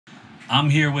I'm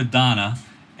here with Donna,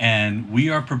 and we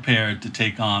are prepared to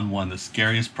take on one of the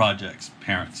scariest projects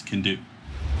parents can do.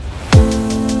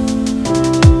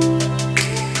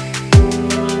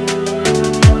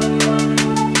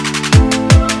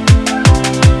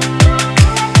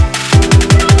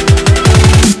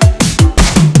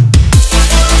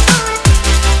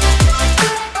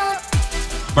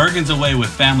 Bergen's away with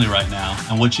family right now,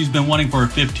 and what she's been wanting for her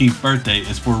 15th birthday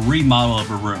is for a remodel of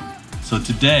her room. So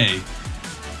today,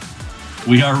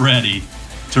 we are ready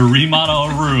to remodel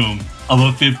a room of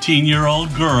a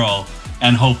 15-year-old girl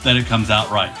and hope that it comes out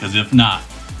right, because if not,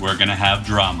 we're gonna have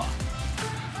drama.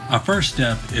 Our first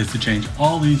step is to change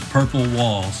all these purple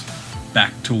walls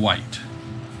back to white.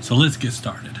 So let's get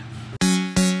started.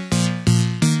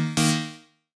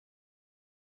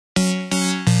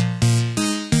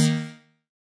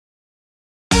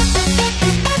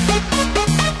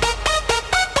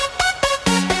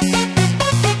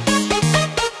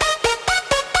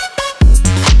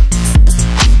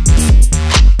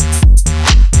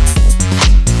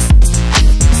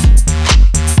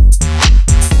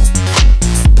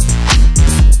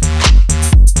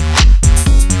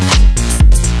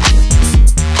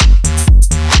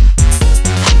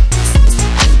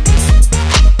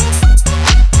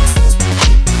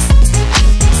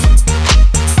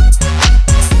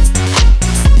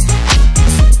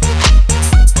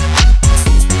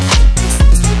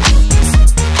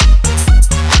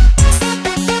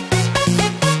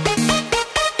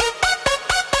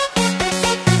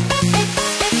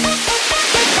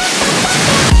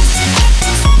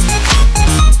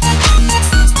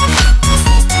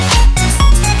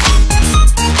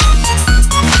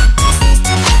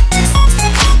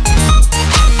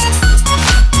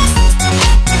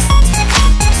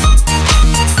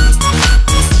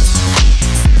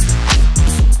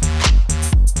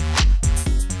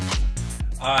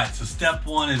 Alright, so step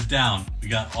one is down. We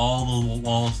got all the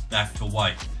walls back to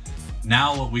white.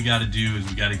 Now what we gotta do is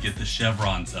we gotta get the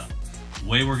chevrons up. The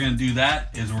way we're gonna do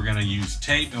that is we're gonna use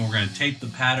tape, and we're gonna tape the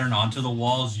pattern onto the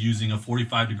walls using a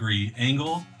 45-degree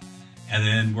angle. And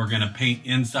then we're gonna paint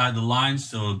inside the lines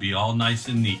so it'll be all nice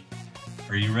and neat.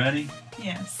 Are you ready?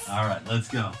 Yes. Alright, let's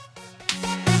go.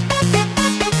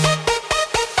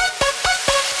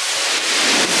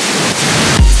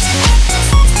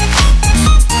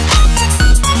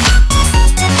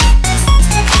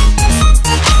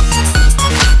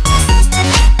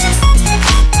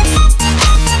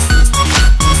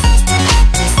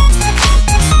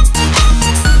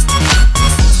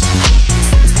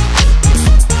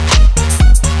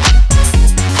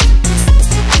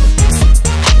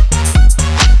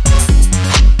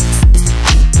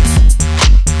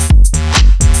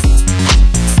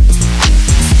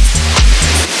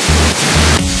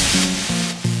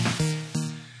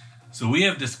 So we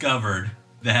have discovered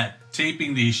that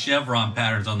taping these chevron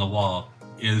patterns on the wall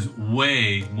is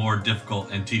way more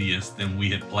difficult and tedious than we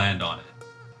had planned on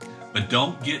it. But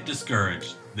don't get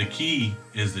discouraged. The key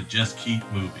is to just keep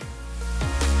moving.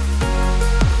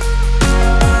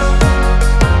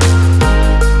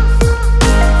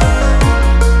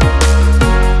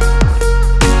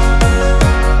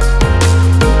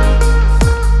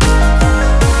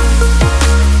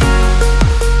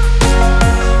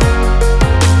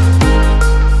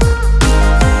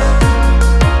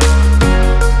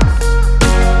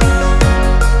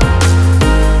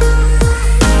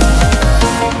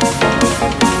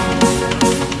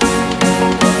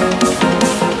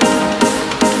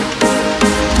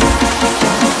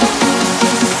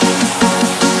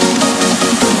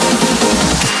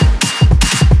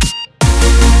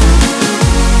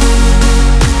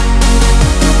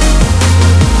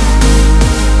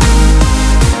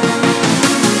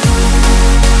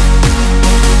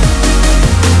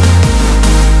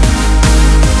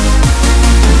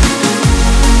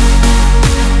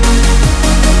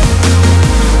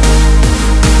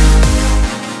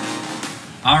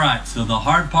 Alright, so the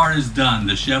hard part is done.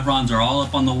 The chevrons are all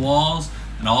up on the walls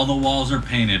and all the walls are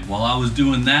painted. While I was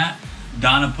doing that,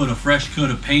 Donna put a fresh coat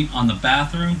of paint on the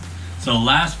bathroom. So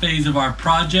last phase of our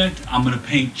project, I'm going to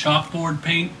paint chalkboard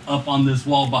paint up on this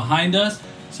wall behind us.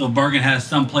 So Bergen has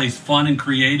someplace fun and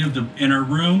creative in her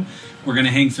room. We're going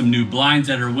to hang some new blinds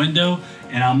at her window,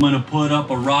 and I'm going to put up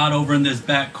a rod over in this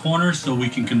back corner so we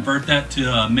can convert that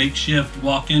to a makeshift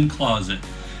walk-in closet.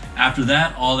 After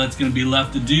that, all that's going to be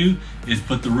left to do is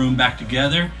put the room back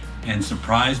together and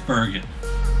surprise Bergen.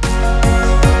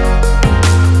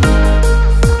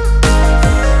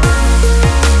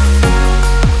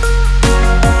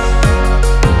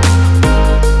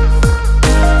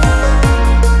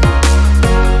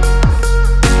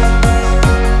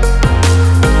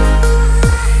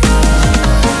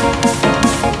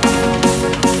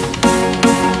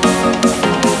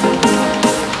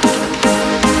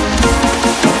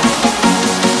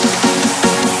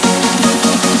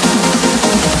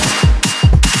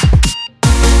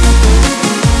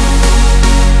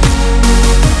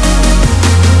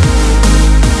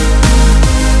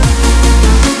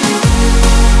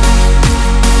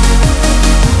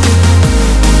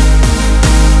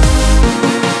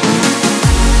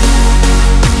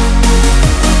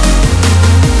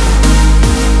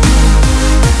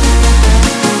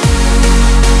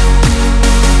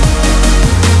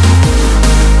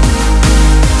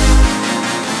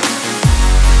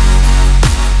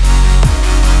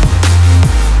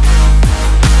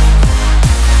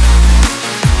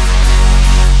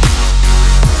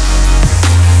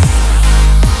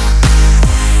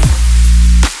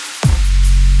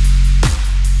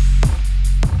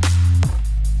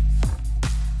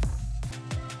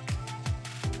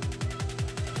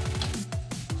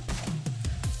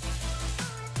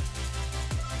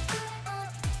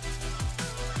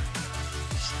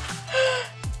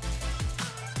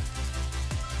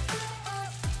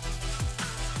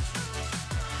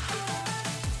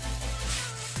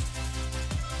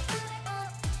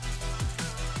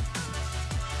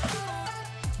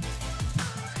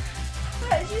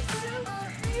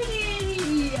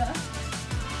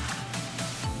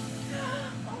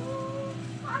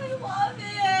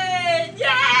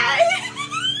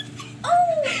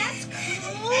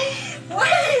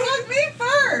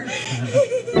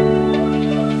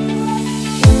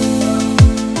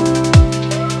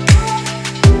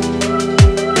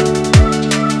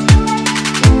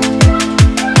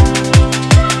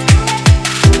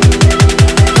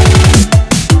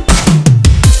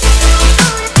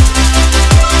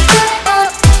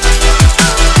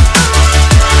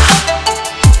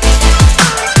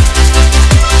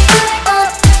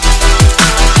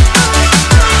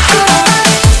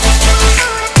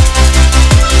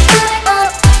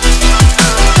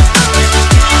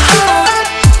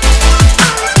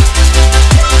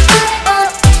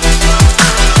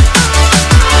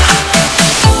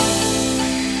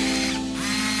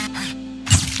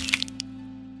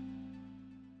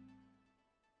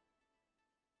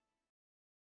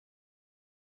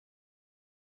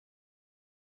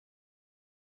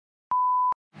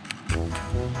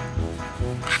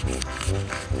 Wow.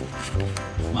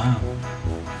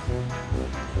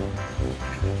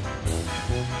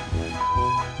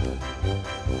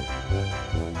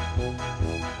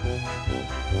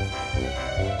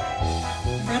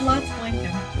 Red light's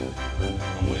blinking.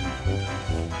 I'm waiting for it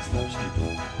to stop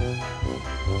shaking.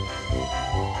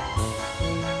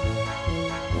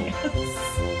 Yes.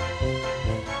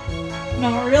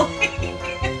 Not really.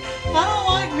 I don't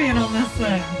like being on this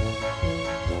thing.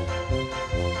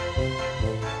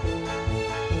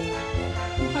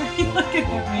 Why are you looking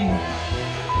at me?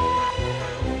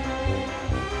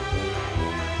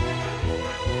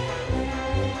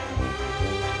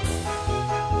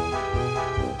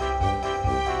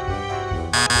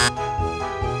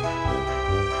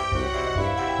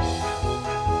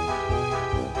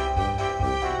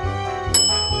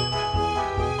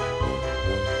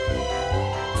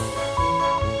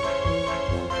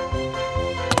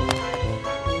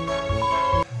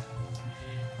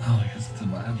 Oh, I guess it's in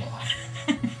my eyeball.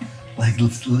 Like,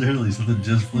 it's literally something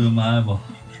just flew in my eyeball.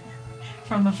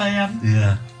 From the fan?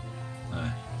 Yeah.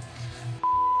 Alright.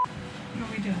 What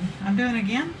are we doing? I'm doing it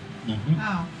again? Mm-hmm.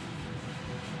 Oh.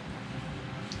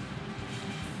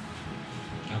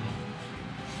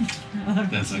 I love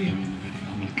That's you. not gonna be